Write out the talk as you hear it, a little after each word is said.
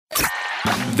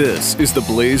This is the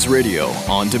Blaze Radio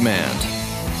on demand.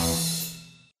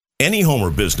 Any home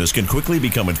or business can quickly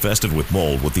become infested with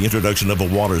mold with the introduction of a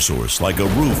water source like a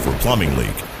roof or plumbing leak.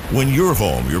 When your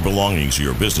home, your belongings, or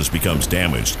your business becomes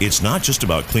damaged, it's not just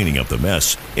about cleaning up the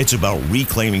mess, it's about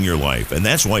reclaiming your life, and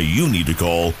that's why you need to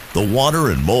call the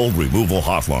Water and Mold Removal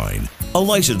Hotline. A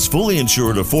licensed, fully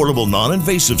insured, affordable,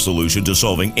 non-invasive solution to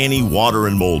solving any water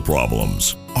and mold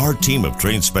problems. Our team of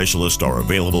trained specialists are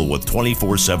available with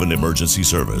 24/7 emergency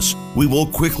service. We will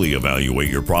quickly evaluate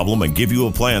your problem and give you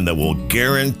a plan that will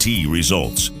guarantee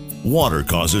results. Water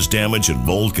causes damage and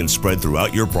mold can spread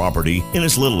throughout your property in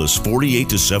as little as 48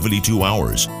 to 72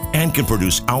 hours and can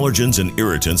produce allergens and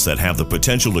irritants that have the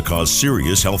potential to cause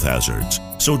serious health hazards.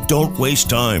 So don't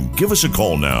waste time. Give us a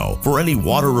call now. For any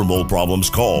water or mold problems,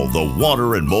 call the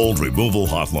Water and Mold Removal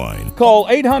Hotline. Call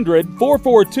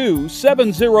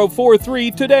 800-442-7043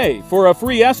 today for a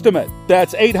free estimate.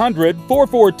 That's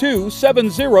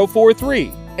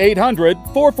 800-442-7043.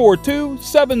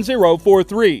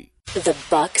 800-442-7043. The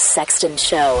Buck Sexton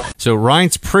Show. So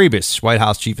Reince Priebus, White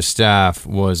House Chief of Staff,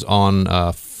 was on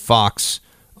Fox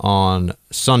on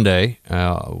Sunday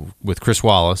with Chris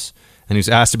Wallace, and he was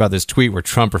asked about this tweet where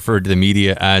Trump referred to the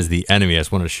media as the enemy. I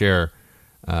just wanted to share.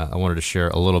 I wanted to share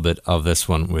a little bit of this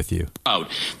one with you.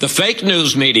 The fake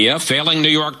news media, failing New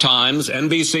York Times,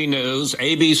 NBC News,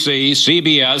 ABC,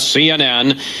 CBS,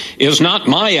 CNN, is not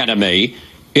my enemy.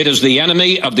 It is the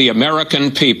enemy of the American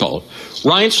people.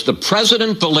 Reince, the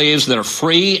president believes that a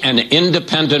free and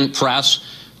independent press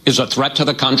is a threat to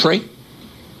the country?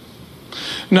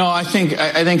 No, I think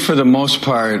for the most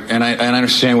part, and I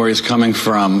understand where he's coming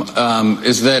from,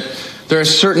 is that there are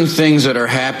certain things that are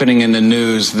happening in the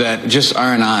news that just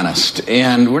aren't honest.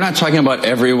 And we're not talking about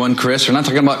everyone, Chris. We're not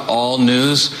talking about all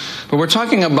news. But we're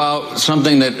talking about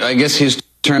something that I guess he's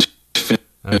turned.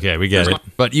 Okay, we get it.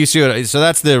 But you see what? So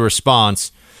that's the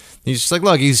response. He's just like,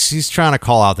 look, he's trying to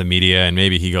call out the media, and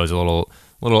maybe he goes a little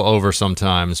over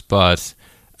sometimes. But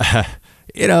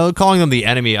calling them the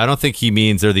enemy, I don't think he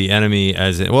means they're the enemy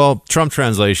as in, well, Trump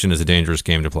translation is a dangerous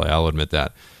game to play. I'll admit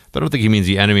that. But I don't think he means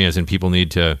the enemy as in people need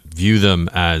to view them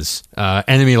as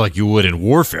enemy like you would in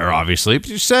warfare, obviously. But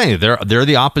you're saying they're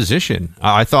the opposition.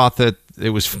 I thought that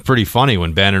it was pretty funny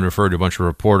when Bannon referred to a bunch of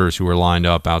reporters who were lined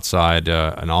up outside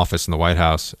an office in the White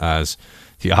House as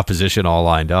the opposition all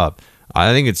lined up.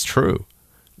 I think it's true.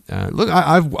 Look,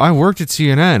 I worked at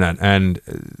CNN, and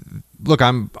look,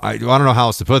 I don't know how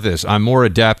else to put this. I'm more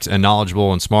adept and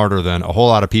knowledgeable and smarter than a whole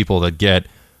lot of people that get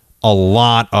a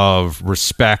lot of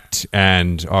respect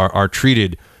and are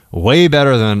treated way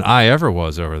better than I ever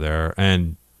was over there.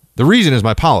 And the reason is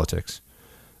my politics.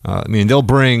 They'll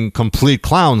bring complete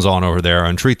clowns on over there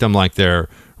and treat them like they're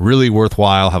really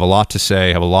worthwhile, have a lot to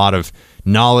say, have a lot of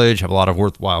knowledge, have a lot of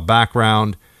worthwhile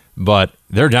background, but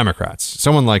they're Democrats.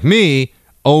 Someone like me,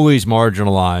 always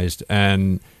marginalized,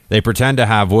 and they pretend to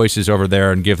have voices over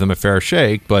there and give them a fair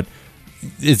shake, but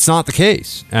it's not the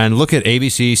case. And look at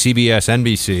ABC, CBS,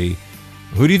 NBC.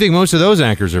 Who do you think most of those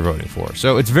anchors are voting for?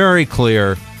 So it's very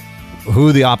clear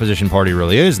who the opposition party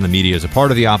really is, and the media is a part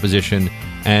of the opposition.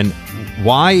 And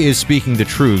why is speaking the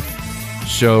truth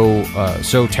so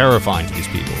terrifying to these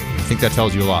people? I think that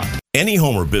tells you a lot. Any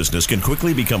home or business can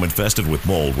quickly become infested with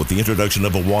mold with the introduction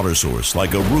of a water source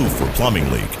like a roof or plumbing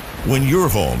leak. When your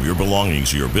home, your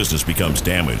belongings, or your business becomes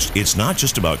damaged, it's not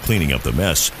just about cleaning up the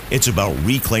mess, it's about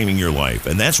reclaiming your life,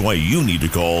 and that's why you need to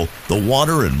call the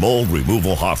Water and Mold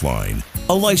Removal Hotline.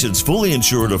 A licensed, fully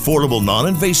insured, affordable,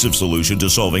 non-invasive solution to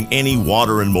solving any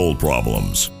water and mold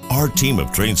problems. Our team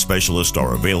of trained specialists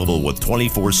are available with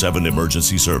 24/7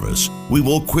 emergency service. We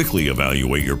will quickly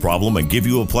evaluate your problem and give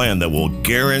you a plan that will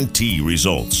guarantee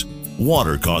results.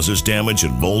 Water causes damage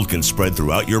and mold can spread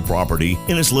throughout your property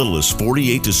in as little as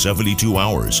 48 to 72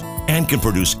 hours and can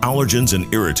produce allergens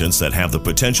and irritants that have the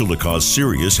potential to cause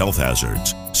serious health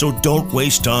hazards. So don't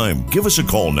waste time. Give us a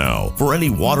call now. For any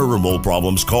water or mold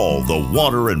problems, call the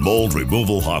Water and Mold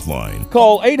Removal Hotline.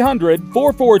 Call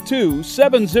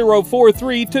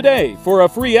 800-442-7043 today for a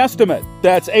free estimate.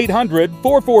 That's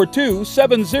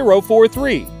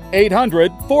 800-442-7043.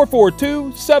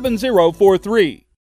 800-442-7043.